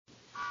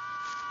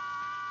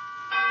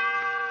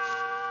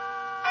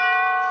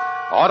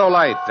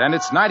Autolite and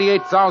its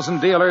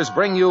 98,000 dealers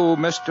bring you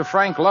Mr.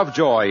 Frank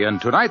Lovejoy in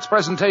tonight's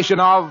presentation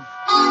of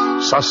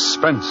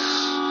Suspense.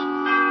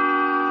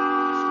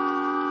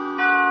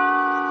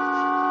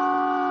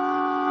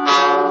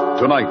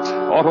 Tonight,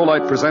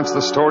 Autolite presents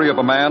the story of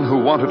a man who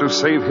wanted to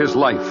save his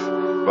life,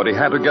 but he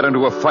had to get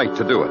into a fight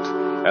to do it.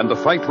 And the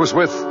fight was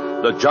with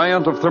the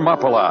Giant of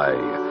Thermopylae.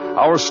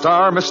 Our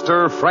star,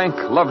 Mr. Frank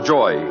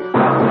Lovejoy.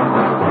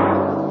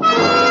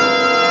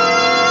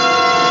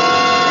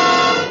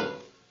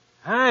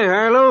 Hi,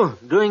 Harlow.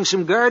 Doing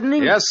some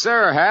gardening? Yes,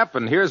 sir, Hap,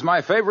 and here's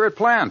my favorite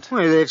plant.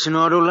 Well, that's an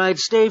Autolite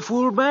Stay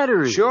Full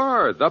battery.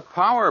 Sure, the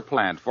power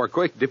plant for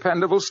quick,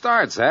 dependable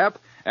starts, Hap.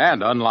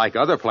 And unlike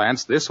other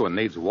plants, this one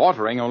needs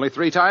watering only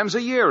 3 times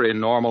a year in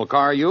normal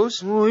car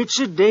use. Oh, it's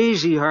a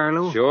daisy,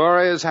 Harlow.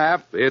 Sure is,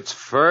 Hap. It's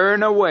far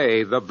and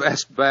away the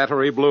best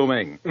battery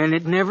blooming. And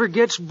it never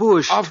gets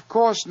bushed. Of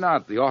course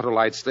not. The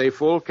Autolite Stay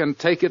Full can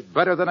take it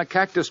better than a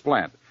cactus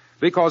plant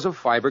because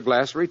of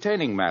fiberglass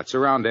retaining mats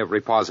around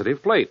every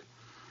positive plate.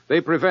 They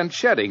prevent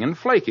shedding and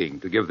flaking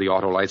to give the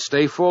Autolite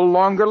Stay Full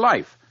longer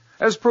life,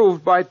 as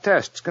proved by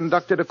tests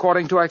conducted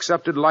according to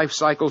accepted life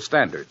cycle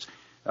standards.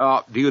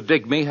 Do you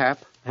dig me, Hap?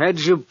 Had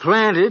you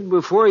planted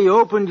before you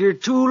opened your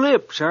 2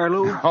 lips,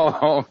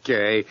 Harlow.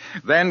 Okay.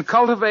 Then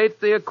cultivate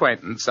the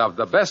acquaintance of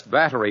the best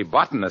battery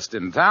botanist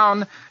in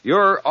town,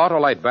 your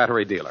Autolite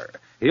battery dealer.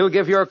 He'll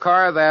give your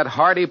car that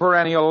hardy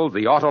perennial,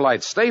 the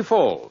Autolite Stay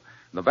Full,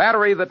 the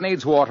battery that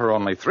needs water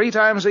only 3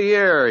 times a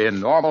year in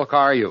normal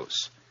car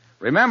use.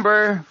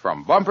 Remember,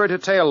 from bumper to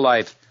tail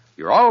light,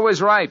 you're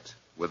always right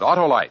with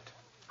Autolite.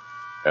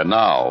 And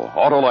now,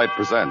 Autolite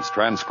presents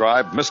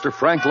transcribed Mr.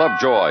 Frank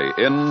Lovejoy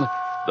in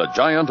The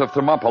Giant of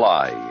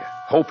Thermopylae,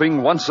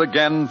 hoping once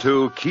again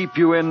to keep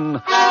you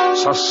in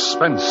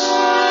suspense.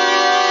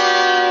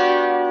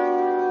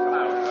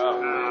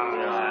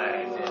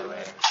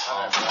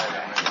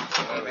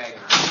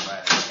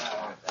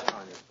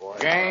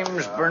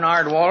 James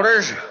Bernard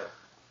Walters?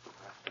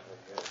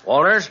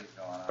 Walters?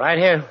 Right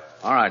here.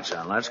 All right,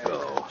 son, let's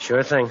go.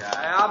 Sure thing.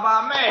 How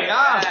about me,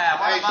 huh? Get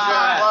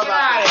out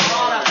of here.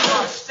 All that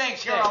food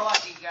stinks. You're a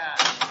lucky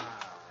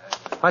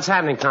guy. What's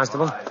happening,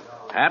 Constable?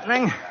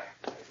 Happening?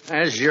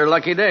 It's your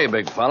lucky day,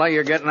 big fella.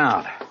 You're getting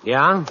out.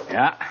 Yeah?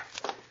 Yeah.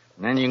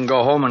 And then you can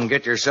go home and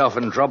get yourself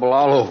in trouble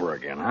all over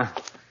again, huh?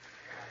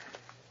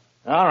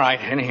 All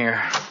right, in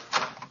here.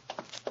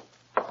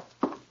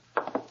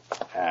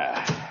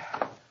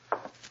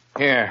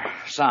 Here,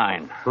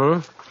 sign.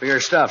 For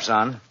your stuff,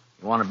 son.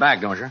 You want it back,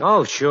 don't you?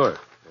 Oh, sure.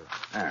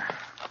 There.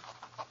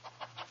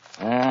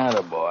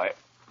 Atta boy.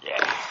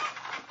 Yeah.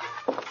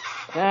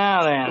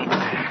 Now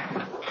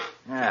then.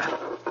 Yeah.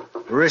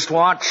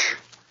 Wristwatch,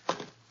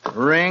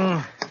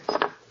 ring,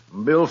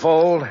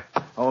 billfold.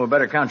 Oh, we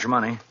better count your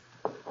money.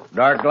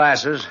 Dark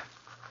glasses,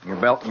 your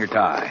belt and your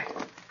tie.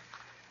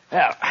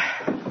 Yeah.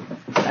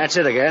 That's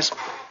it, I guess.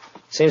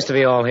 Seems to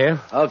be all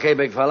here. Okay,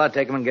 big fella,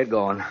 take 'em and get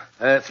going.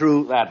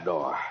 Through that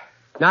door.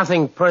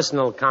 Nothing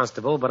personal,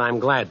 Constable, but I'm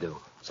glad to.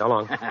 So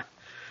long.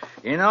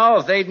 You know,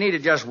 if they'd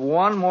needed just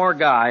one more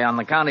guy on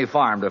the county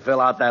farm to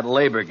fill out that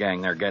labor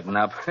gang they're getting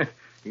up,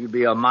 you'd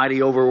be a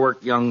mighty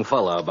overworked young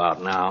fella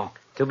about now.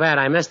 Too bad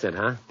I missed it,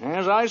 huh?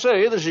 As I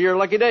say, this is your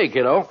lucky day,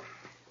 kiddo.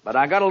 But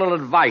I got a little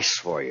advice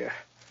for you.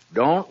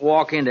 Don't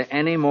walk into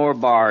any more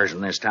bars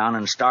in this town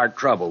and start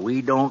trouble.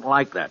 We don't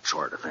like that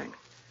sort of thing.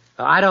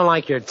 I don't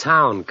like your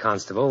town,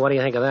 Constable. What do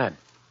you think of that?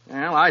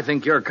 Well, I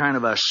think you're kind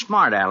of a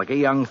smart-alecky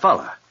young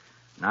fella.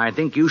 And I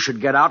think you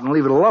should get out and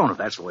leave it alone if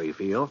that's the way you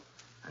feel.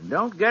 And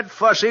don't get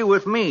fussy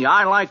with me.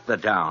 I like the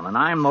town, and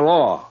I'm the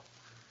law.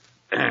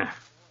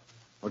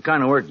 What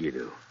kind of work do you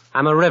do?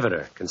 I'm a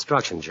riveter,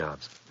 construction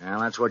jobs.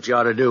 Well, that's what you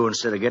ought to do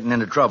instead of getting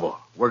into trouble.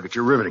 Work at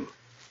your riveting.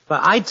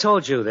 But I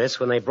told you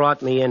this when they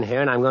brought me in here,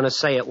 and I'm going to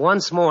say it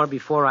once more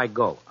before I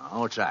go.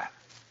 Oh, what's that?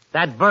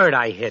 That bird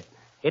I hit,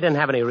 he didn't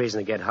have any reason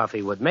to get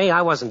huffy with me.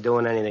 I wasn't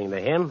doing anything to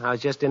him. I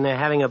was just in there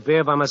having a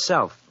beer by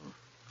myself.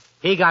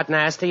 He got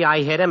nasty,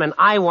 I hit him, and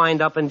I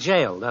wind up in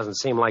jail. Doesn't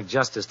seem like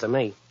justice to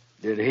me.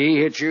 Did he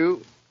hit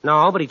you?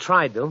 No, but he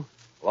tried to.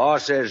 Law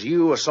says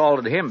you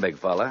assaulted him, big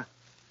fella.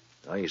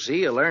 Well, you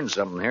see, you learned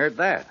something here at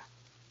that.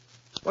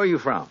 Where are you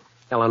from?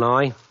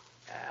 Illinois.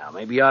 Well,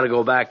 maybe you ought to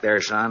go back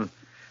there, son.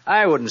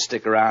 I wouldn't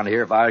stick around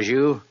here if I was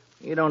you.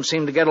 You don't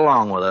seem to get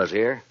along with us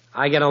here.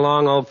 I get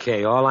along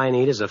okay. All I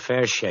need is a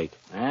fair shake.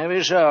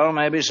 Maybe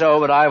so,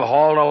 but I've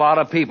hauled a lot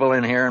of people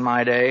in here in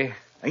my day.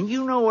 And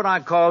you know what I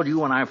called you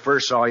when I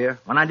first saw you?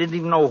 When I didn't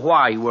even know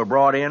why you were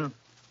brought in?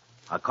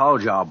 I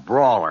called you a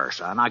brawler,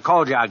 son. I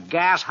called you a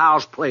gas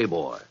house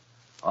playboy.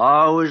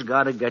 Always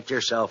got to get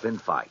yourself in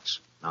fights.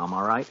 Now, am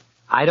I right?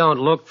 I don't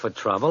look for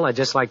trouble. I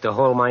just like to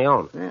hold my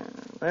own. Yeah,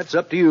 that's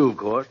up to you, of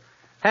course.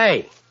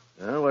 Hey.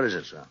 What is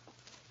it, son?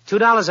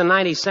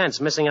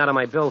 $2.90 missing out of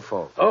my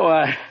billfold. Oh,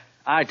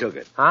 I took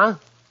it. Huh?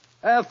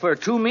 For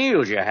 2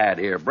 meals you had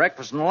here,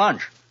 breakfast and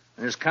lunch.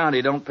 This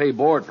county don't pay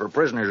board for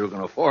prisoners who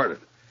can afford it.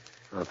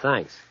 Well,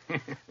 thanks.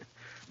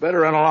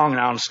 Better run along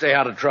now and stay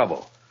out of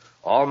trouble.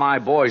 All my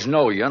boys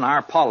know you, and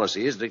our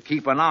policy is to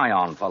keep an eye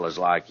on fellas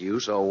like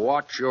you, so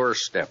watch your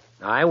step.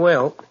 I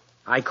will.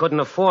 I couldn't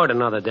afford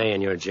another day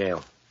in your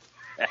jail.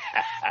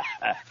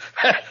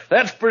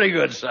 That's pretty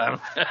good, son.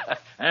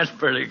 That's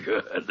pretty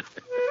good.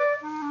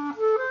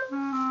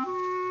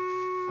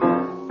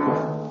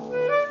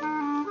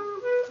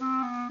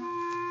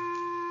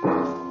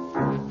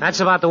 That's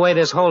about the way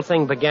this whole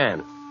thing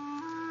began.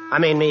 I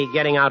mean, me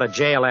getting out of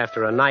jail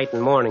after a night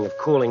and morning of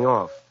cooling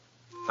off.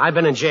 I've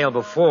been in jail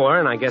before,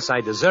 and I guess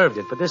I deserved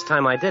it, but this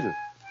time I didn't.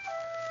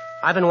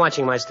 I've been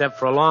watching my step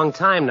for a long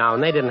time now,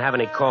 and they didn't have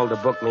any call to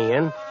book me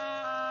in.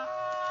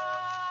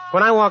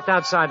 When I walked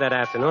outside that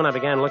afternoon, I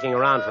began looking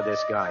around for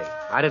this guy.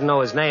 I didn't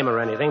know his name or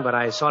anything, but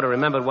I sort of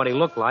remembered what he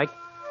looked like.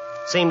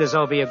 Seemed as though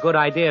it'd be a good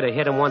idea to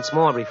hit him once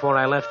more before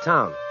I left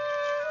town.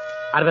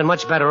 I'd have been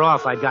much better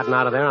off if I'd gotten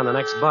out of there on the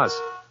next bus.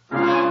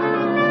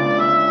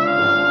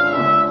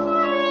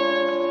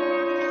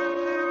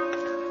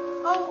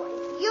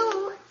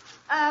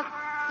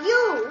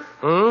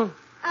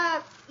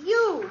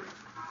 You.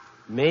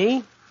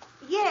 Me?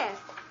 Yes.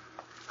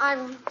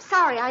 I'm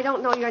sorry I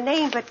don't know your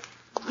name, but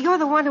you're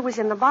the one who was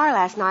in the bar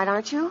last night,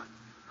 aren't you?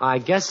 I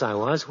guess I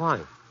was. Why?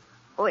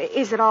 Oh,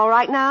 is it all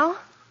right now?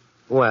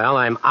 Well,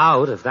 I'm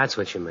out, if that's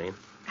what you mean.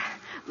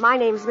 My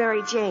name's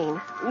Mary Jane.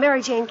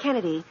 Mary Jane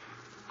Kennedy.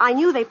 I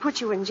knew they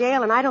put you in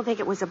jail, and I don't think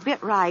it was a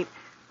bit right,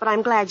 but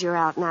I'm glad you're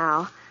out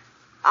now.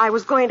 I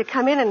was going to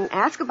come in and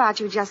ask about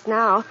you just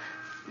now,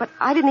 but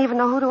I didn't even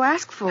know who to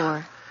ask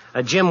for.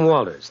 Jim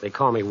Walters. They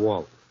call me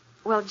Walt.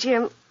 Well,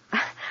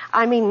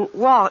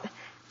 Walt,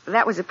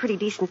 that was a pretty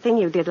decent thing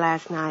you did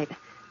last night.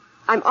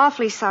 I'm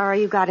awfully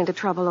sorry you got into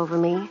trouble over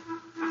me.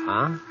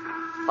 Huh?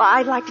 Well,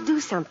 I'd like to do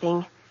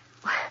something.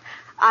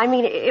 I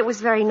mean, it was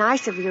very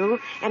nice of you,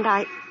 and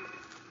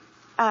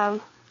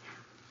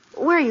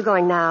where are you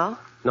going now?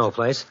 No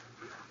place.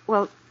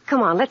 Well,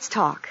 come on, let's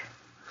talk.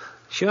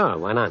 Sure,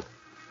 why not?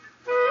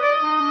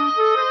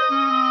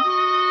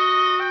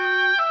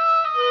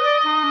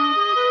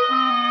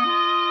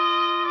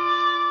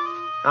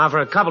 Now,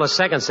 for a couple of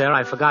seconds there,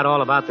 I forgot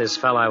all about this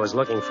fella I was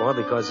looking for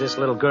because this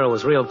little girl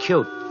was real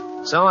cute.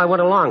 So I went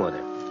along with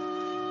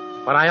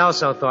her. But I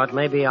also thought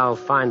maybe I'll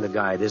find the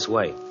guy this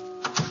way.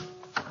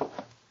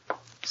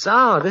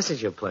 So, this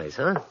is your place,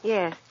 huh?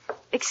 Yes.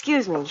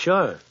 Excuse me.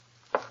 Sure.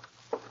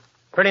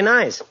 Pretty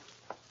nice.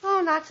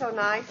 Oh, not so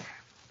nice.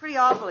 Pretty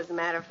awful, as a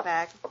matter of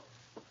fact.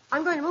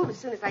 I'm going to move as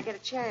soon as I get a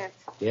chance.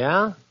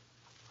 Yeah?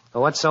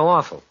 Well, what's so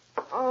awful?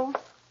 Oh,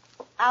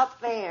 out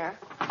there.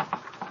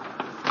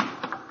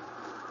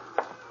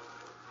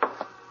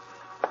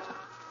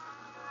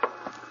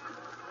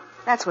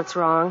 That's what's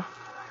wrong.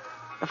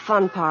 The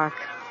fun park.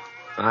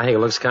 I think it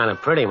looks kind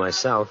of pretty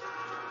myself.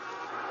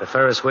 The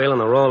Ferris wheel and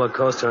the roller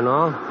coaster and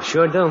all. I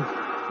sure do.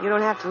 You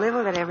don't have to live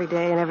with it every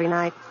day and every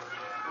night.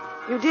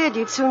 If you did,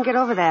 you'd soon get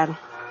over that.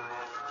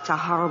 It's a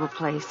horrible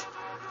place.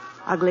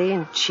 Ugly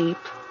and cheap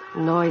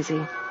and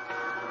noisy.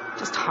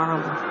 Just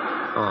horrible.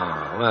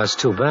 Oh, well, it's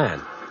too bad.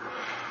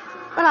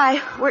 But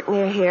I work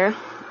near here.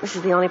 This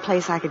is the only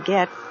place I could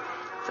get.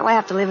 So I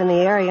have to live in the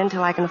area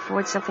until I can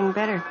afford something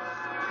better.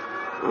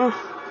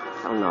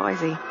 So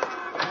noisy.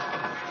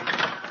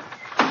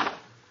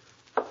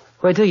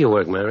 Where do you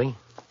work, Mary?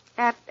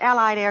 At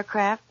Allied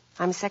Aircraft.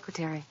 I'm a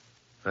secretary.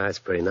 That's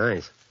pretty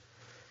nice.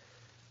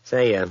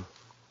 Say,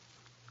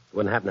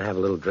 wouldn't happen to have a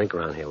little drink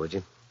around here, would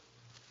you?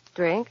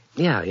 Drink?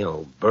 Yeah,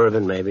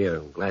 bourbon maybe, or a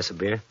glass of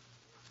beer.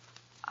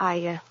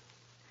 I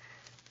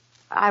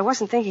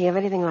wasn't thinking of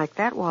anything like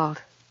that,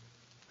 Walt.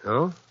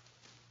 Oh?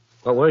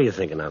 What were you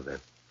thinking of, then?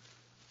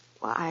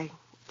 Well, I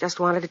just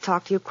wanted to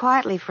talk to you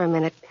quietly for a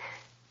minute.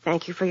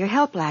 Thank you for your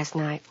help last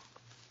night.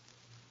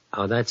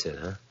 Oh, that's it,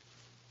 huh?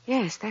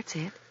 Yes, that's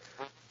it.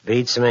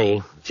 Beats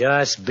me.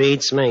 Just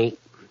beats me.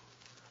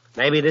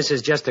 Maybe this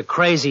is just a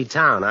crazy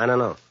town. I don't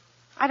know.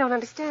 I don't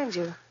understand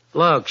you.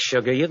 Look,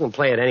 Sugar, you can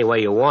play it any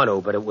way you want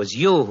to, but it was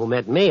you who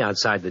met me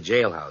outside the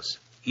jailhouse.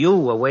 You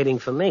were waiting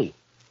for me.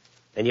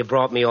 And you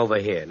brought me over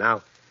here.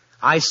 Now,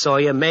 I saw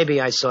you,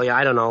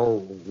 I don't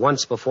know,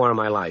 once before in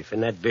my life,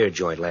 in that beer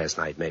joint last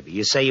night, maybe.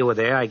 You say you were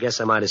there, I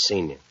guess I might have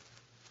seen you.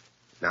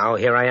 Now,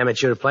 here I am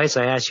at your place,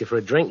 I ask you for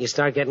a drink, you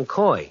start getting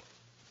coy.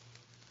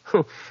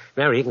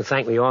 Mary, you can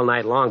thank me all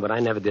night long, but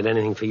I never did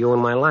anything for you in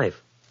my life.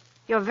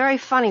 You're very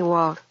funny,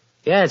 Walt.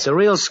 Yeah, it's a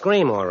real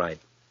scream, all right.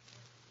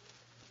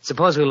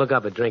 Suppose we look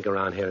up a drink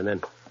around here and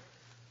then,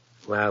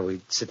 well,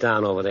 we sit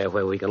down over there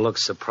where we can look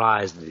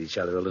surprised at each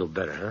other a little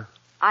better, huh?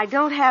 I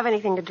don't have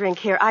anything to drink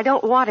here. I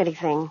don't want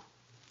anything.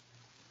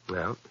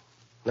 Well,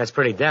 that's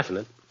pretty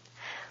definite.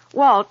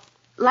 Walt,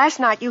 last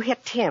night you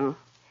hit Tim.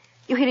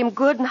 You hit him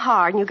good and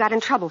hard, and you got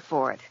in trouble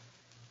for it.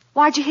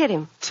 Why'd you hit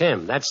him?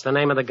 Tim, that's the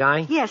name of the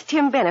guy? Yes,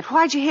 Tim Bennett.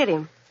 Why'd you hit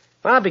him?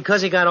 Well,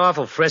 because he got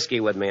awful frisky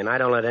with me, and I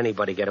don't let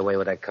anybody get away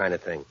with that kind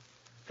of thing.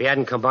 If he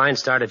hadn't come by and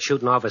started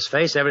shooting off his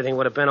face, everything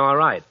would have been all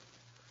right.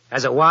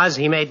 As it was,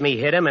 he made me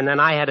hit him, and then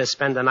I had to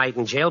spend the night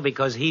in jail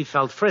because he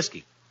felt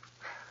frisky.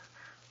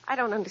 I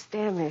don't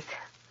understand this.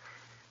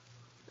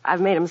 I've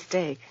made a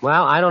mistake.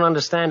 Well, I don't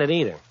understand it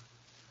either.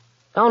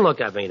 Don't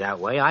look at me that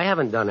way. I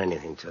haven't done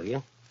anything to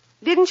you.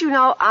 Didn't you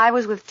know I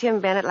was with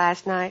Tim Bennett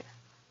last night?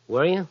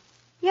 Were you?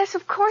 Yes,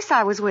 of course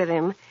I was with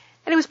him.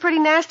 And he was pretty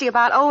nasty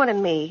about Owen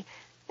and me.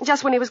 And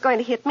just when he was going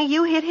to hit me,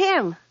 you hit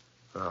him.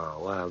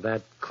 Oh, well,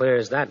 that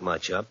clears that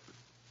much up.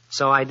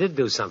 So I did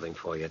do something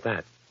for you at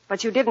that.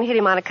 But you didn't hit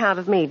him on account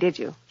of me, did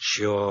you?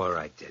 Sure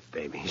I did,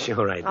 baby.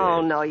 Sure I did.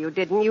 Oh, no, you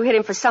didn't. You hit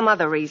him for some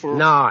other reason.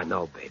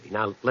 No, baby.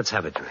 Now, let's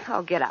have a drink.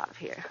 Oh, get out of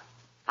here.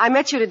 I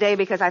met you today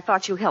because I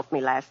thought you helped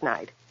me last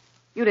night.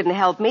 You didn't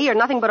help me. You're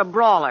nothing but a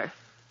brawler.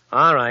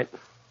 All right.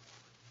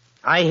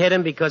 I hit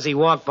him because he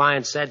walked by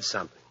and said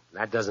something.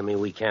 That doesn't mean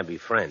we can't be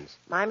friends.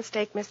 My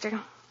mistake, mister.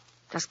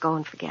 Just go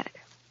and forget it.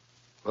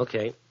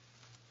 Okay.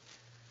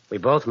 We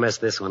both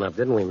messed this one up,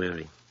 didn't we,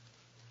 Mary?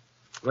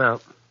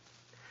 Well,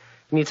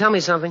 can you tell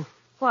me something?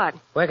 What?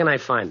 Where can I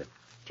find him?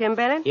 Tim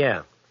Bennett?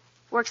 Yeah.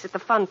 Works at the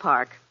fun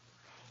park.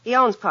 He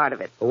owns part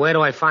of it. Well, where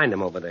do I find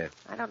him over there?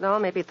 I don't know.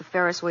 Maybe at the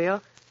Ferris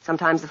wheel.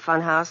 Sometimes the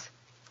fun house.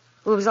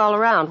 Moves all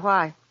around.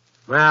 Why?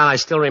 Well, I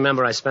still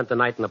remember I spent the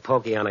night in the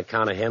pokey on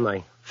account of him.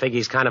 I figure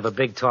he's kind of a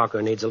big talker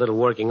and needs a little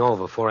working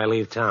over before I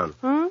leave town.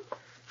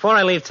 Before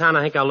I leave town,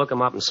 I think I'll look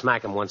him up and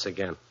smack him once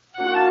again.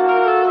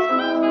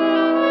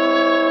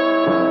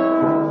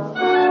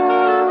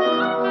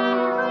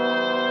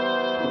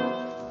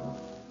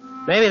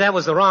 Maybe that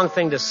was the wrong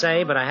thing to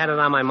say, but I had it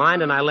on my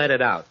mind and I let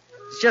it out.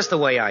 It's just the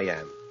way I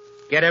am.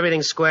 Get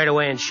everything squared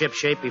away in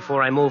shipshape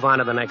before I move on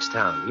to the next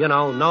town. You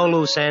know, no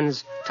loose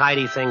ends,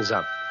 tidy things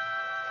up.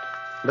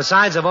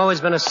 Besides, I've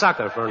always been a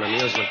sucker for an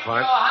amusement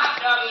park. Get your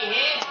hot doggy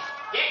here.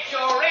 Get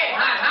your red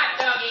hot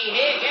doggy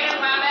here. Get him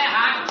while they're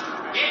hot.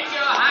 Get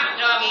your hot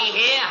doggy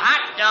here.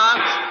 Hot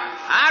dogs.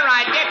 All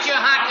right, get your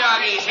hot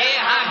doggies here.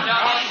 Hot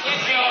doggies. Get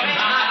your red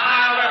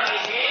hot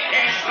doggies here.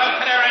 Here's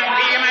Slipper and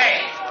PMA.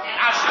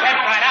 Now step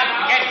right up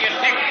and get your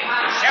ticket.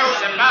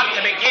 Show's about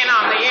to begin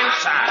on the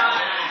inside.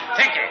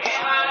 Tickets.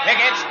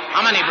 Tickets?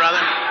 How many,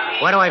 brother?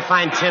 Where do I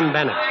find Tim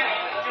Bennett?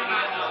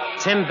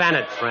 Tim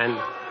Bennett, friend.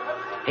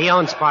 He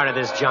owns part of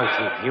this junk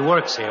heap. He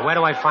works here. Where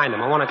do I find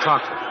him? I want to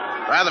talk to him.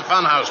 Try the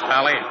funhouse,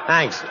 Pally.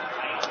 Thanks.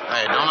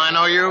 Hey, don't I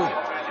know you?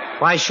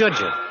 Why should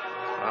you?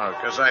 Oh,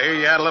 because I hear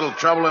you had a little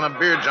trouble in a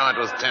beer joint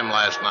with Tim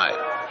last night.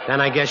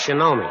 Then I guess you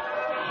know me.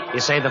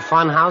 You say the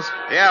fun house?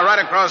 Yeah, right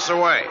across the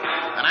way.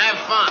 And have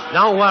fun.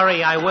 Don't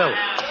worry, I will.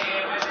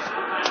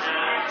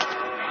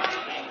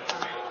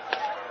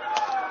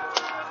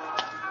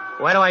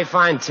 Where do I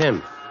find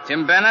Tim?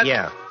 Tim Bennett?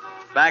 Yeah.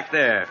 Back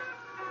there.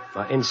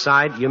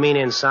 Inside? You mean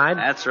inside?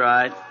 That's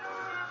right.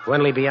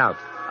 When'll he be out?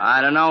 I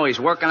don't know. He's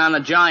working on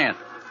the Giant.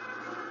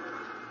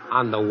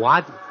 On the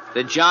what?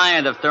 The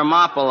Giant of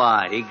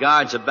Thermopylae. He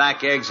guards the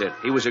back exit.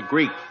 He was a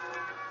Greek.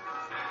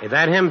 Is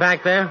that him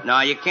back there? No,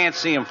 you can't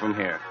see him from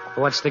here.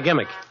 What's the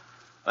gimmick?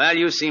 Well,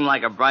 you seem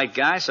like a bright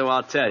guy, so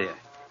I'll tell you.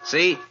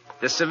 See,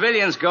 the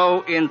civilians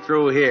go in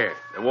through here.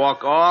 They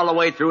walk all the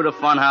way through the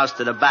funhouse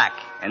to the back,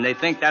 and they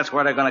think that's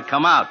where they're going to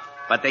come out.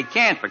 But they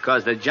can't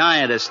because the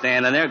Giant is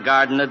standing there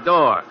guarding the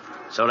door.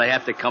 So they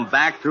have to come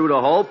back through the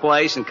whole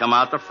place and come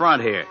out the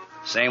front here.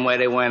 Same way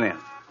they went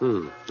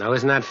in. Now,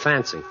 isn't that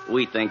fancy?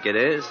 We think it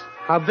is.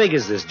 How big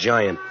is this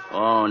Giant?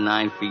 Oh,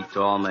 9 feet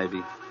tall,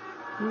 maybe.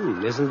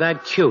 Isn't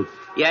that cute?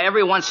 Yeah,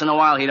 every once in a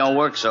while he don't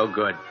work so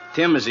good.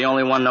 Tim is the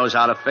only one knows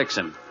how to fix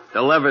him.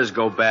 The levers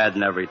go bad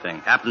and everything.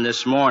 Happened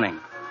this morning.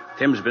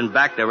 Tim's been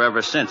back there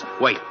ever since.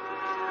 Wait.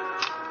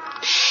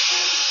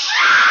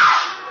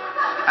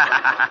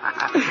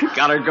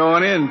 Got her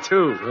going in,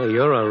 too. Well,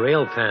 you're a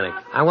real panic.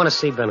 I want to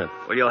see Bennett.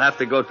 Well, you'll have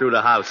to go through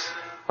the house.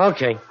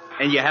 Okay.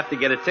 And you have to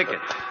get a ticket.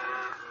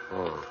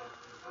 Oh.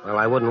 Well,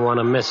 I wouldn't want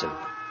to miss him.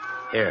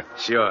 Here.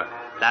 Sure.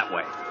 That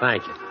way.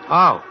 Thank you.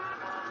 Oh.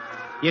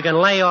 You can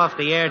lay off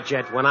the air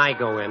jet when I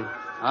go in.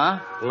 Huh?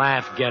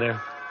 Laugh, getter.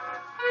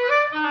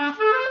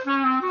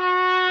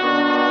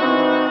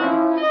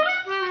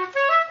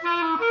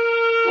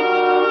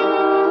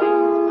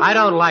 I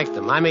don't like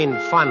them. I mean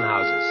fun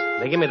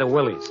houses. They give me the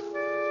willies.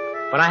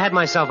 But I had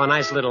myself a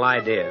nice little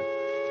idea.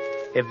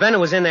 If Bennett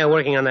was in there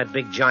working on that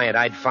big Giant,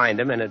 I'd find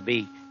him, and it'd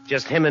be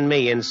just him and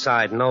me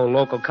inside, no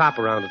local cop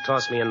around to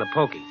toss me in the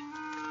pokey.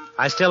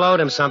 I still owed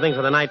him something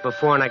for the night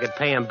before, and I could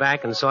pay him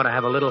back and sort of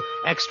have a little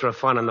extra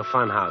fun in the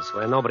fun house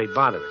where nobody'd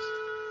bother us.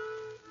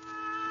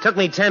 It took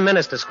me 10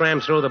 minutes to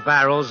scram through the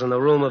barrels and the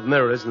room of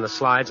mirrors and the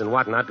slides and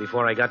whatnot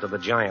before I got to the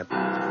Giant.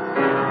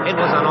 It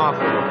was an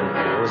awful looking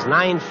thing. It was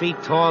 9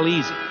 feet tall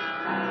easy,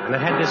 and it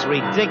had this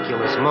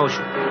ridiculous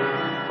motion.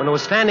 When it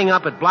was standing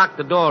up, it blocked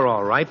the door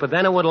all right, but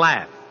then it would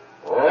laugh.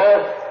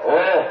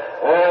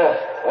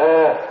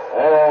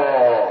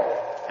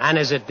 And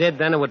as it did,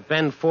 then it would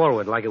bend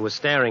forward like it was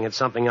staring at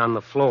something on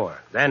the floor.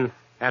 Then,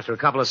 after a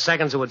couple of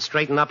seconds, it would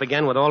straighten up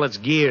again with all its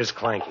gears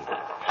clanking.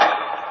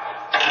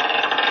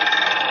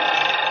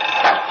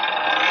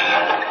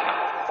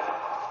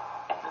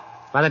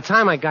 By the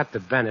time I got to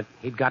Bennett,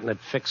 he'd gotten it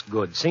fixed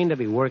good. Seemed to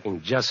be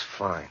working just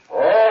fine.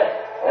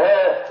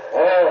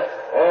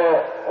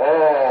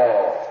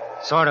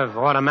 Sort of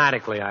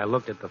automatically, I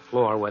looked at the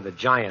floor where the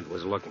Giant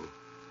was looking.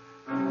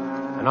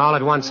 And all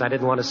at once, I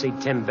didn't want to see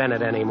Tim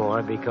Bennett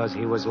anymore because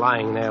he was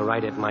lying there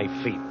right at my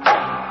feet.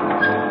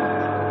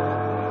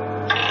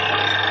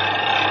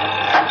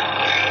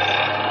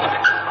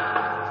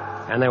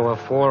 And there were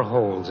 4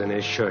 holes in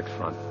his shirt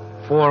front.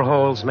 4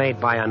 holes made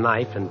by a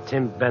knife, and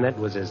Tim Bennett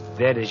was as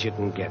dead as you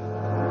can get.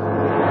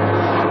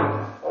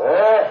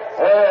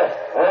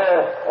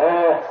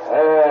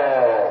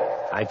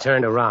 I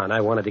turned around. I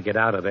wanted to get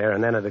out of there,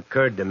 and then it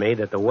occurred to me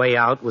that the way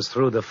out was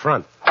through the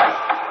front.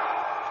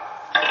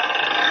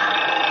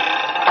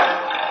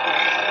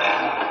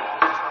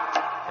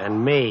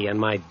 And me and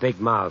my big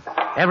mouth.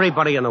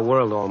 Everybody in the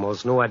world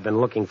almost knew I'd been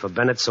looking for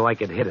Bennett so I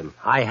could hit him.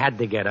 I had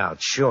to get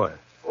out, sure.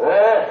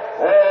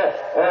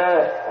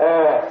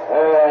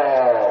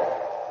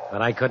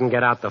 But I couldn't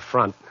get out the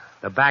front.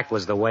 The back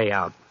was the way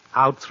out.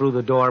 Out through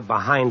the door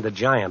behind the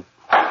giant.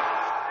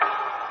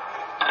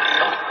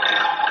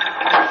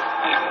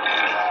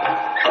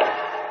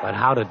 But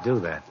how to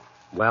do that?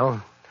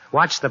 Well,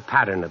 watch the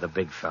pattern of the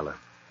big fella.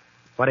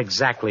 What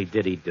exactly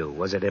did he do?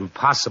 Was it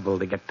impossible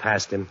to get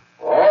past him?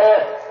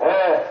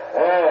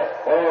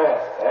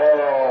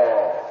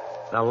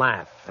 The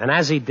laugh. And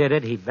as he did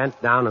it, he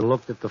bent down and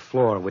looked at the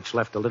floor, which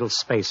left a little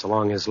space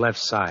along his left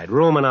side,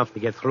 room enough to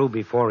get through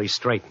before he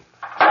straightened.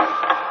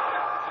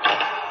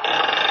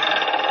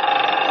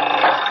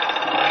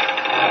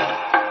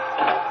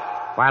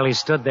 While he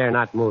stood there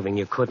not moving,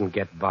 you couldn't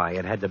get by.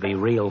 It had to be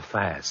real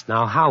fast.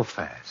 Now, how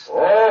fast?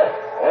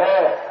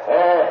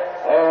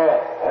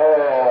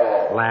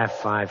 Laugh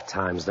 5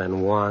 times,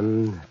 then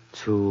 1,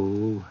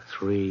 2,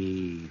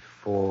 3,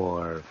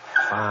 4,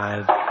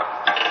 5.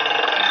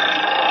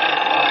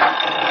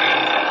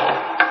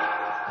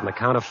 On the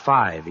count of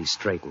 5, he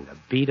straightened. A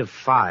beat of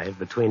 5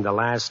 between the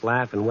last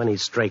laugh and when he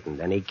straightened.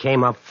 And he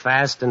came up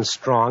fast and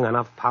strong,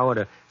 enough power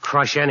to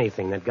crush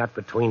anything that got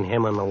between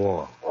him and the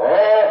wall.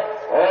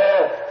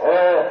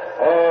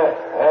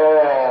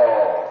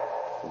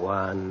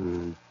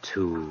 1,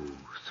 2,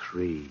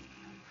 3,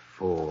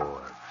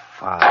 4,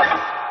 5.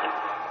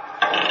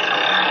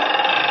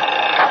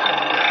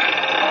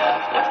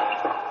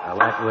 Well,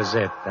 that was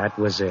it. That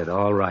was it.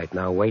 All right.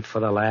 Now wait for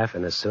the laugh,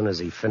 and as soon as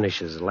he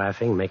finishes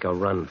laughing, make a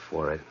run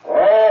for it.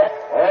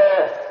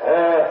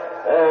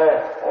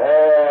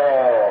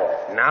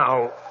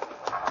 Now.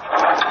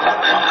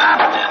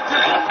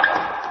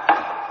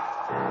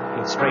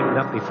 He'd straightened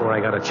up before I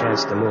got a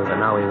chance to move, and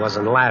now he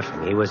wasn't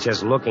laughing. He was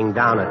just looking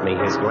down at me,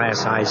 his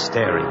glass eyes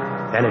staring.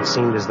 Then it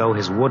seemed as though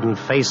his wooden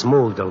face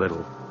moved a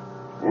little.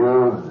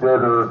 You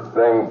didn't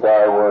think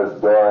I was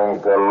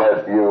going to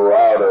let you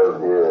out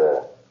of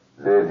here,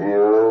 did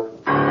you?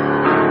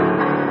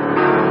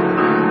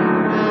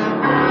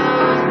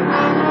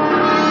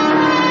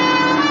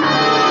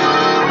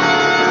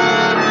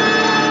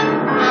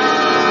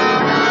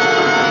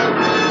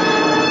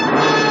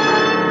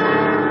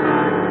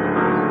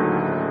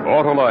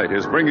 Autolite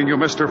is bringing you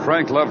Mr.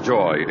 Frank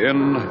Lovejoy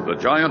in The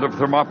Giant of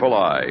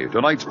Thermopylae,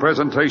 tonight's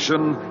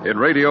presentation in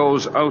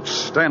radio's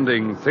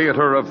outstanding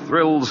theater of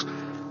thrills,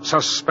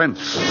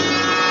 Suspense.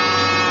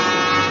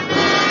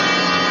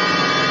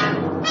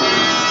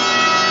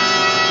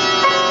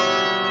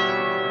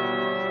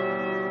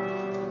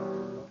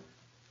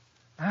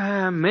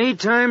 May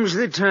time's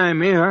the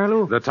time, eh,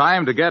 Harlow? The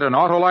time to get an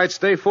Autolite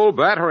Stay Full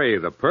battery,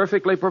 the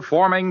perfectly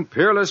performing,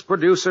 peerless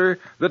producer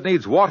that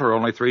needs water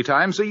only 3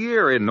 times a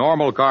year in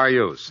normal car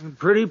use. A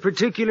pretty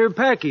particular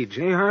package,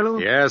 eh, Harlow?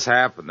 Yes,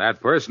 Hap, and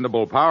that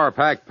personable Power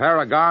Pack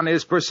Paragon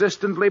is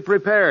persistently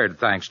prepared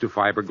thanks to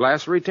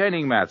fiberglass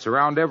retaining mats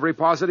around every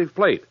positive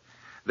plate.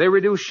 They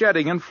reduce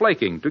shedding and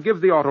flaking to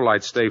give the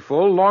Autolite Stay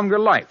Full longer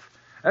life,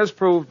 as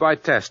proved by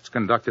tests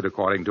conducted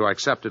according to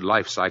accepted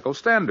life cycle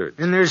standards.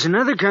 And there's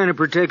another kind of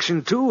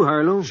protection, too,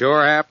 Harlow.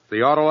 Sure, Hap. The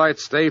Autolite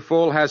Stay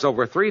Full has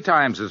over 3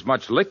 times as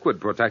much liquid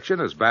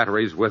protection as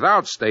batteries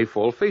without Stay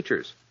Full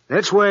features.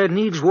 That's why it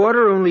needs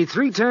water only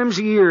 3 times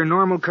a year in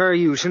normal car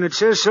use, and it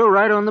says so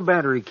right on the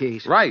battery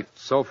case. Right.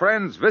 So,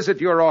 friends, visit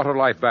your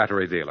Autolite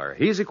battery dealer.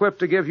 He's equipped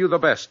to give you the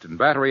best in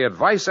battery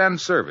advice and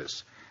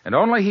service. And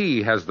only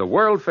he has the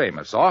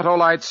world-famous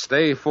Autolite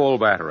Stay Full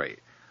battery.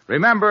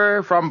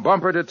 Remember, from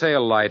bumper to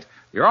tail light,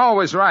 you're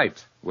always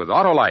right with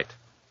Autolite.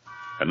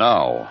 And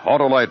now,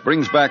 Autolite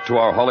brings back to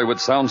our Hollywood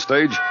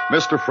soundstage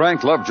Mr.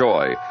 Frank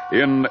Lovejoy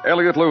in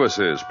Elliot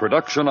Lewis's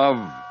production of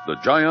The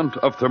Giant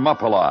of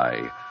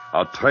Thermopylae,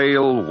 a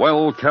tale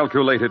well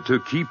calculated to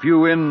keep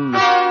you in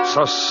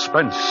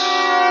suspense.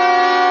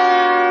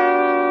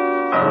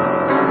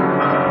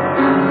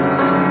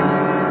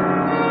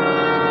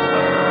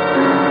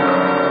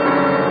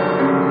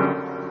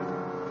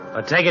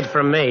 But take it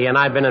from me, and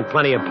I've been in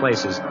plenty of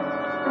places.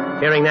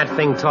 Hearing that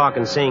thing talk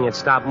and seeing it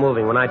stop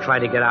moving when I tried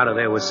to get out of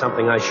there was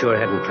something I sure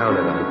hadn't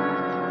counted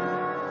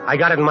on. I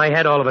got it in my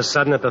head all of a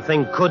sudden that the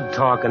thing could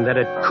talk and that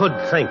it could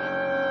think.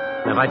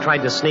 And if I tried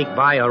to sneak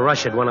by or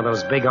rush it, one of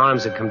those big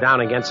arms would come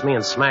down against me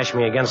and smash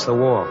me against the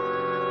wall.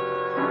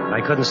 But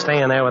I couldn't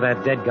stay in there with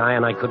that dead guy,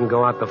 and I couldn't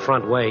go out the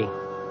front way.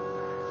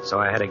 So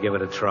I had to give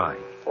it a try.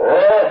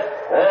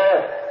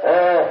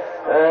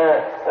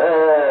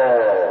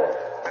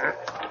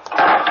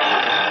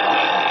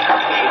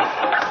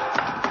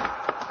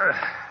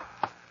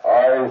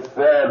 I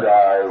said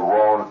I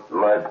won't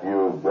let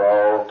you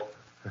go.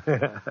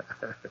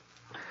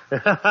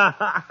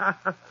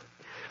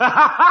 So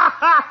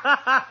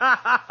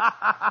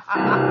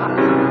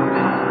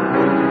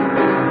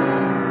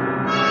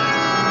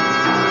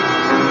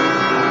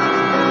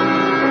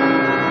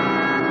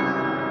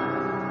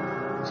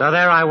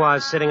there I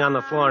was, sitting on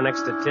the floor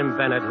next to Tim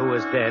Bennett, who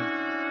was dead,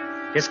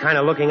 just kind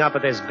of looking up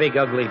at this big,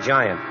 ugly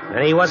giant.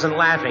 And he wasn't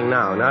laughing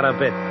now, not a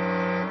bit.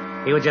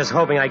 He was just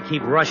hoping I'd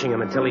keep rushing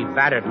him until he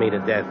battered me to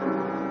death.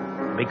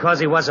 Because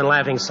he wasn't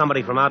laughing,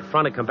 somebody from out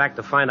front had come back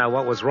to find out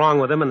what was wrong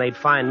with him, and they'd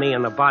find me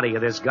and the body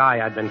of this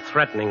guy I'd been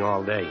threatening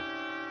all day.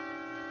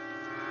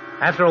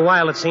 After a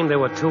while, it seemed there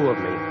were two of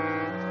me.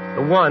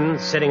 The one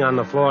sitting on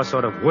the floor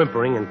sort of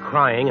whimpering and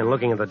crying and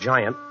looking at the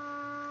giant.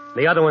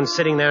 The other one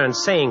sitting there and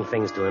saying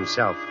things to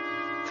himself.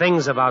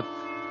 Things about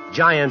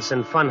giants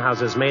and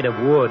funhouses made of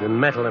wood and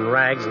metal and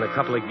rags and a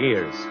couple of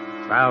gears.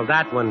 Well,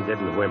 that one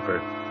didn't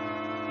whimper.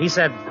 He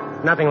said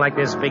nothing like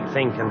this big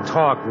thing can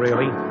talk,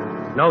 really.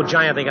 No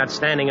giant they got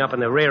standing up in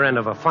the rear end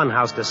of a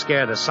funhouse to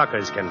scare the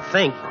suckers can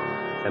think.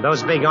 And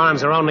those big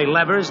arms are only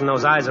levers, and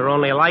those eyes are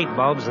only light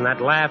bulbs, and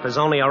that laugh is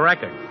only a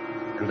record.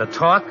 And the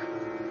talk?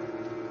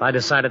 I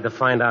decided to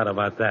find out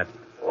about that.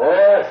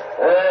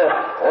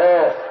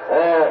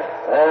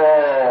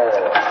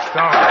 Go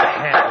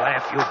ahead,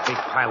 laugh, you big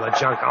pile of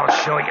junk. I'll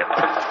show you.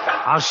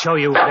 I'll show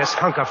you this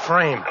hunk of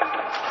frame.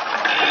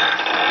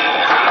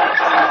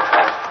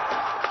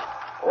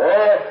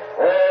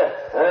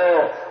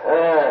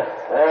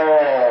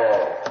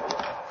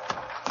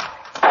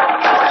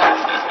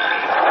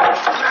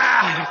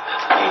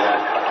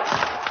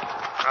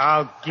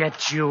 I'll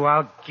get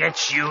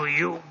you,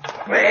 you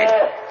big...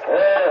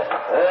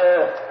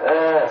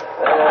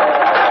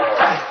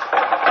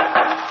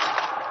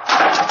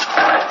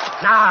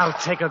 Now,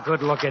 take a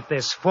good look at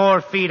this.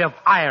 4 feet of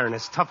iron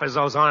as tough as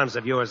those arms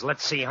of yours.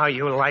 Let's see how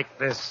you like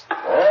this.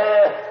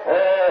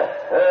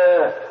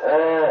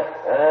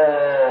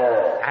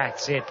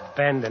 That's it.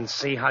 Bend and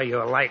see how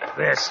you like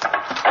this.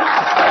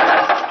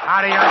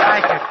 How do you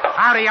like it?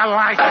 How do you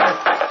like it?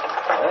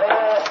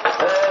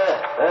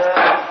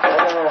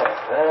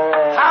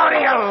 How do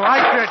you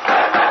like it?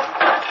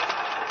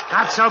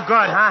 Not so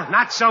good, huh?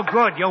 Not so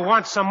good. You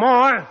want some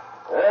more?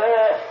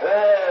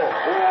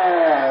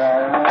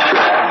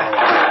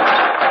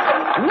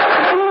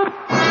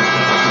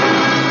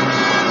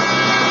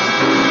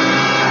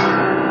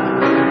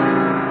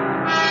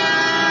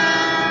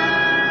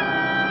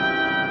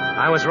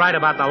 I was right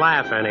about the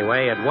laugh,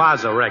 anyway. It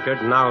was a record,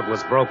 and now it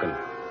was broken.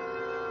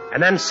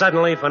 And then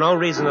suddenly, for no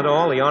reason at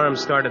all, the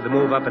arms started to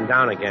move up and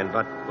down again,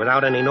 but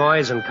without any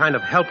noise and kind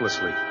of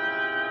helplessly.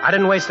 I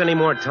didn't waste any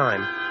more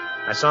time.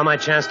 I saw my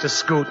chance to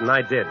scoot, and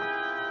I did.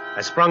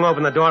 I sprung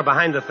open the door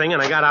behind the thing,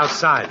 and I got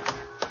outside.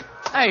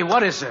 Hey,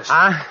 what is this?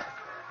 Huh?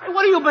 Hey,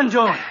 what have you been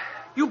doing?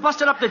 You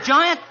busted up the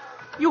giant?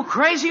 You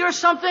crazy or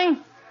something?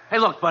 Hey,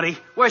 look, buddy,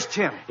 where's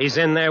Tim? He's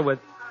in there with...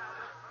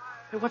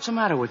 Hey, what's the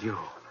matter with you?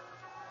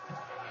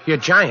 Your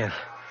giant.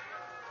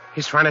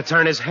 He's trying to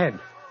turn his head.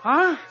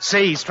 Huh?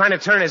 See, he's trying to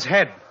turn his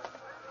head.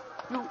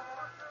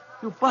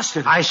 You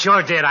busted him. I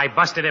sure did. I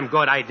busted him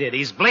good, I did.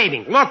 He's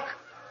bleeding. Look.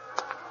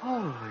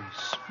 Holy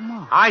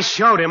smoke. I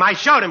showed him.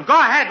 Go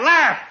ahead,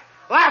 laugh.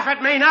 Laugh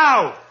at me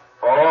now.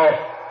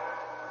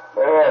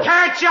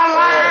 Can't you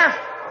laugh?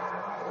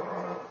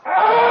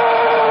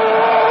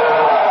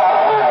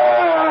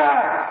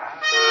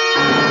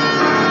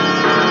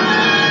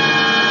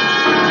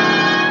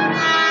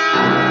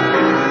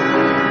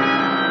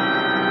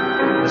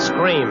 The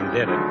scream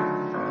did it.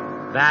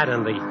 That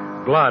and the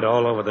blood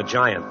all over the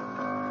giant.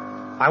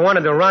 I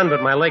wanted to run,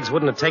 but my legs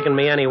wouldn't have taken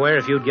me anywhere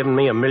if you'd given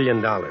me $1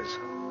 million.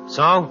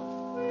 So,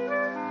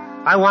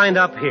 I wind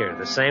up here,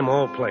 the same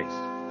old place,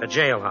 a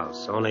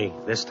jailhouse, only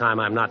this time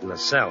I'm not in a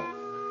cell.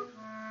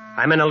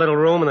 I'm in a little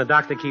room, and the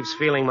doctor keeps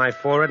feeling my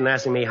forehead and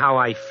asking me how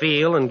I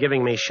feel and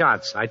giving me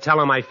shots. I tell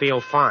him I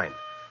feel fine.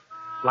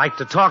 Like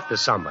to talk to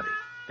somebody.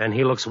 Then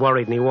he looks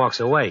worried and he walks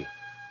away.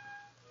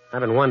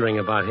 I've been wondering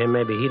about him.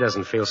 Maybe he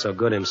doesn't feel so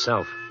good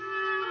himself.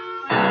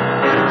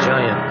 The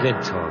giant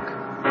did talk,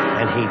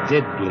 and he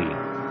did bleed,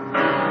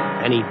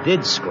 and he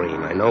did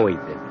scream. I know he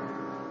did.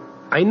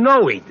 I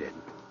know he did.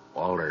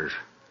 Walters.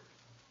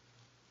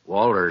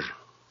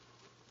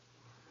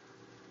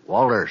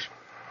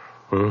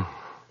 Hmm?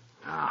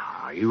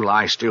 Now, you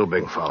lie still,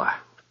 big fella.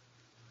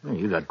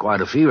 You got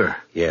quite a fever.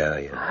 Yeah.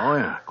 Oh,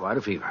 yeah, quite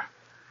a fever.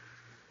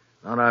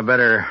 Thought I'd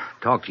better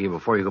talk to you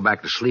before you go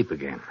back to sleep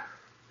again.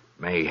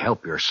 May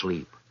help your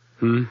sleep.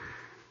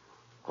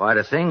 Quite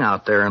a thing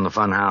out there in the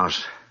fun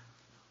house.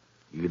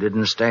 You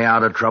didn't stay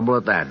out of trouble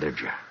at that,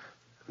 did you?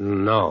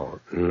 No.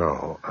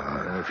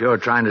 If you're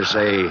trying to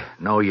say,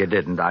 no, you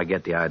didn't, I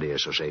get the idea,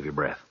 so save your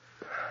breath.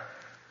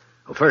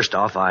 Well, first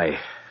off, I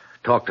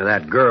talked to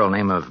that girl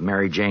named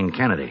Mary Jane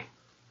Kennedy.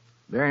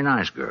 Very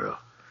nice girl.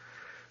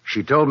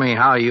 She told me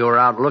how you were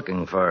out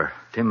looking for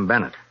Tim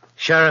Bennett.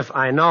 Sheriff,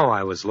 I know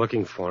I was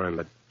looking for him,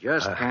 but...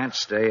 Just can't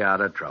stay out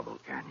of trouble,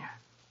 can you?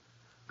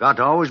 Got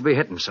to always be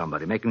hitting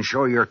somebody, making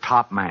sure you're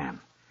top man.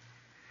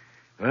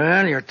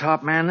 Well, you're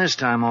top man this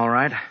time, all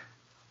right.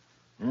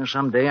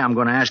 Someday I'm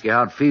going to ask you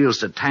how it feels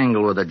to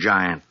tangle with a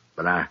giant,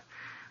 but I'm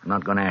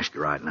not going to ask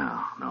you right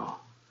now, no.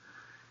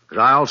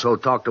 Because I also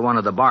talked to one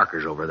of the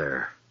Barkers over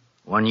there.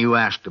 One you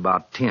asked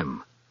about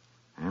Tim.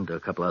 And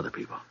a couple other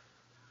people.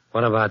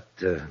 What about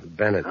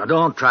Bennett? Now,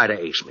 don't try to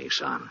ace me,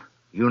 son.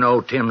 You know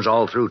Tim's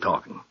all through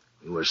talking.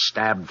 He was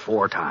stabbed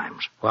 4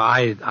 times. Well,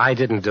 I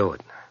didn't do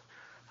it.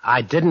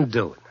 I didn't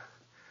do it.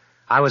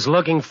 I was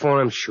looking for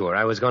him, sure.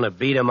 I was going to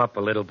beat him up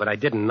a little, but I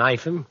didn't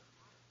knife him.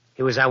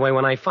 He was that way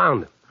when I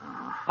found him.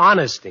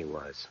 Honest he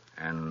was.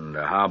 And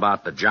how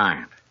about the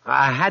Giant?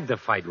 I had to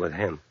fight with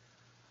him.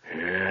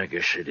 Yeah, I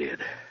guess you did.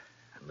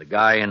 And the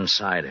guy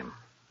inside him.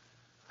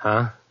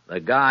 Huh? The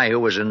guy who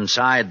was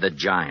inside the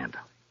Giant,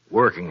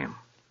 working him.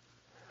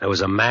 There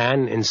was a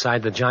man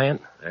inside the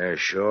Giant? There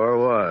sure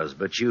was,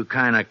 but you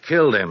kind of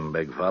killed him,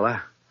 big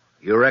fella.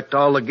 You wrecked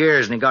all the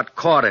gears and he got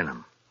caught in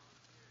them.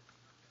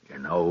 You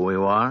know who he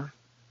was?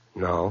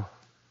 No.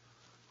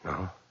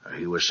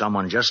 He was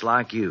someone just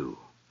like you,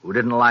 who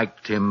didn't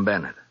like Tim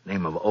Bennett,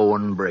 name of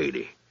Owen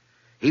Brady.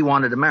 He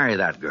wanted to marry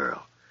that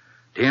girl.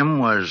 Tim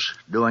was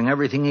doing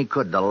everything he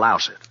could to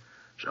louse it.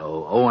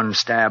 So Owen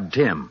stabbed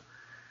Tim.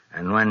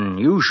 And when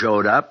you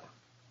showed up,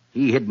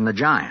 he hid in the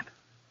Giant.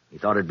 He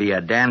thought it'd be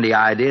a dandy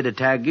idea to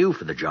tag you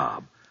for the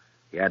job.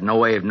 He had no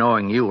way of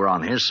knowing you were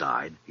on his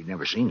side. He'd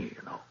never seen you,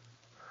 you know.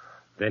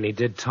 Then he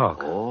did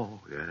talk. Oh,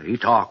 yeah, he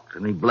talked,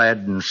 and he bled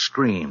and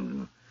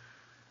screamed,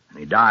 and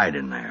he died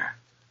in there.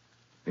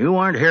 You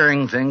weren't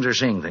hearing things or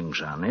seeing things,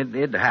 son.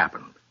 It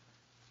happened.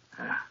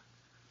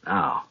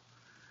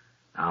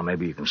 Now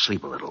maybe you can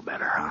sleep a little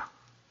better, huh?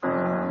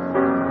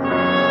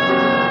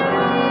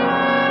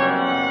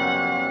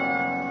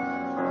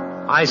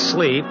 I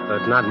sleep,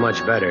 but not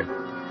much better.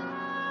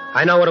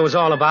 I know what it was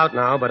all about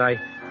now, but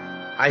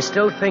I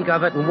still think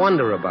of it and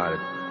wonder about it.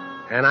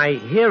 And I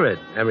hear it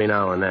every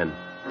now and then.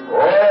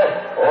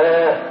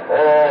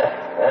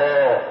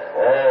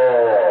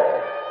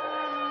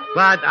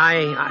 But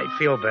I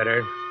feel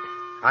better.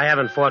 I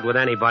haven't fought with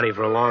anybody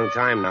for a long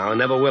time now, and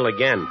never will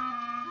again.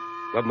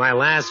 But my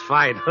last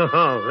fight,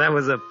 that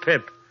was a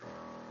pip.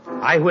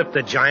 I whipped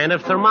the Giant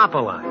of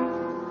Thermopylae.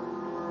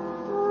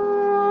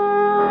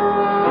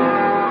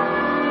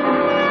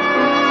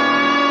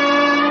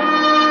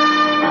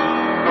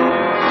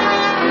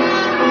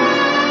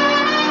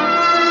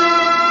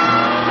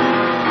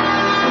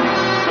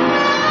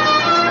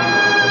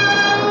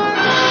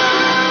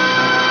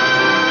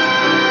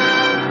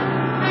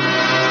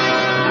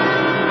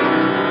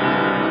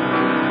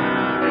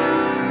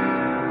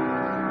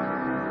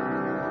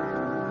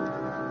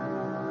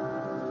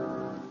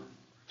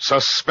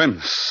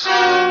 Suspense.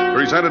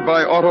 Presented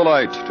by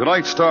Autolite.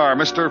 Tonight's star,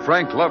 Mr.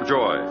 Frank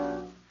Lovejoy.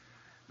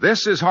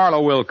 This is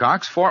Harlow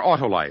Wilcox for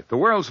Autolite, the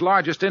world's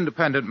largest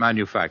independent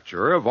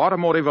manufacturer of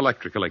automotive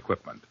electrical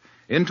equipment.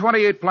 In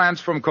 28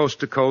 plants from coast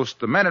to coast,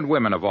 the men and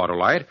women of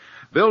Autolite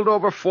build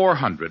over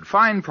 400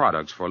 fine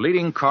products for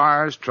leading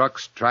cars,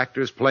 trucks,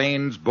 tractors,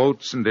 planes,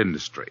 boats, and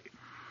industry.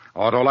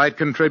 Autolite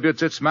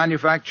contributes its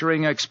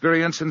manufacturing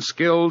experience and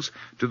skills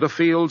to the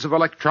fields of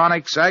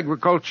electronics,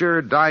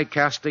 agriculture, die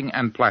casting,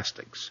 and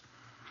plastics.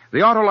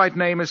 The Autolite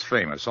name is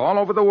famous all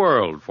over the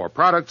world for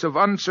products of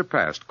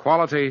unsurpassed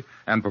quality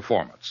and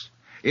performance.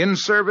 In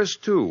service,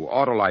 too,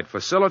 Autolite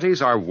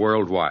facilities are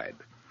worldwide.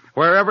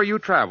 Wherever you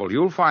travel,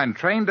 you'll find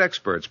trained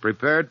experts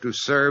prepared to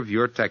serve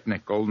your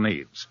technical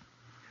needs.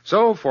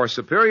 So, for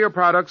superior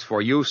products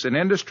for use in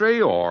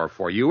industry or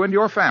for you and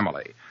your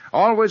family,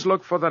 always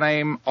look for the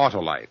name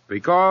Autolite,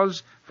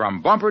 because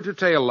from bumper to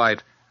tail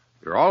light,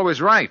 you're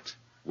always right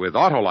with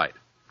Autolite.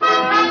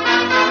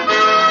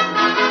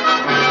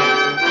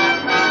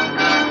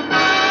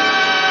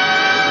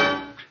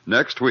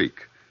 Next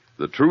week,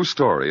 the true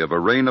story of a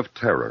reign of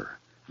terror,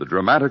 the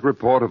dramatic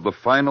report of the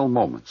final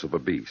moments of a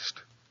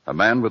beast, a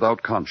man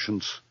without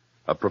conscience,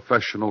 a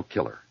professional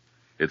killer.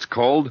 It's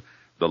called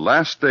The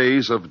Last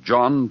Days of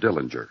John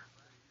Dillinger.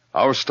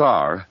 Our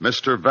star,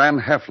 Mr. Van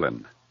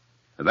Heflin.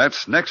 And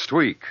that's next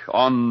week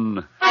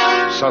on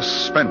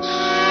Suspense.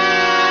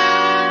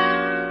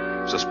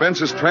 Suspense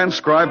is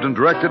transcribed and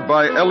directed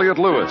by Elliot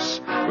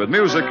Lewis, with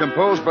music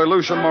composed by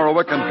Lucian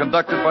Morowick and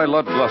conducted by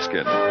Lud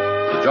Gluskin.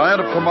 The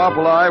Giant of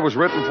Thermopylae was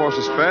written for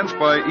Suspense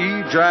by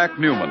E. Jack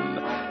Newman.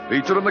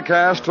 Featured in the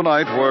cast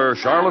tonight were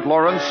Charlotte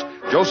Lawrence,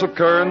 Joseph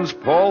Kearns,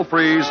 Paul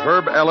Frees,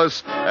 Herb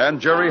Ellis,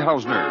 and Jerry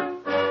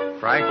Hausner.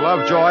 Frank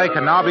Lovejoy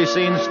can now be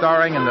seen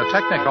starring in the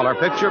Technicolor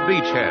picture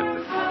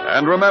Beachhead.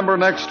 And remember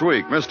next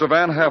week, Mr.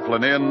 Van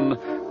Heflin in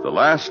The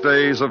Last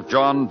Days of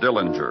John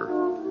Dillinger.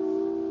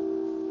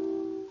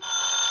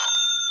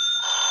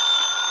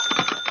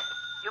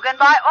 You can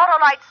buy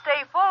Autolite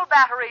Stay Full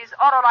batteries,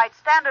 Autolite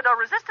Standard or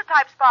Resistor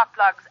type spark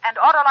plugs, and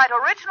Autolite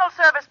Original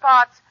service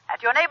parts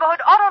at your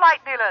neighborhood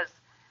Autolite dealers.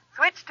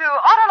 Switch to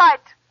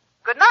Autolite.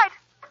 Good night.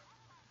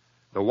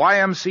 The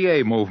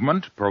YMCA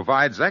movement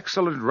provides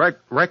excellent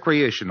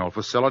recreational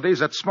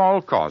facilities at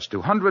small cost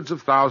to hundreds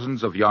of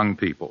thousands of young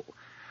people.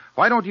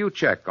 Why don't you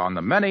check on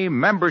the many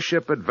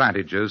membership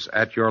advantages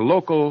at your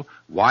local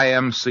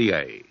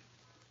YMCA?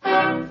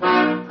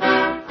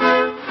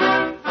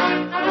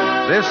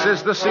 This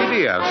is the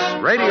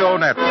CBS Radio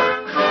Network.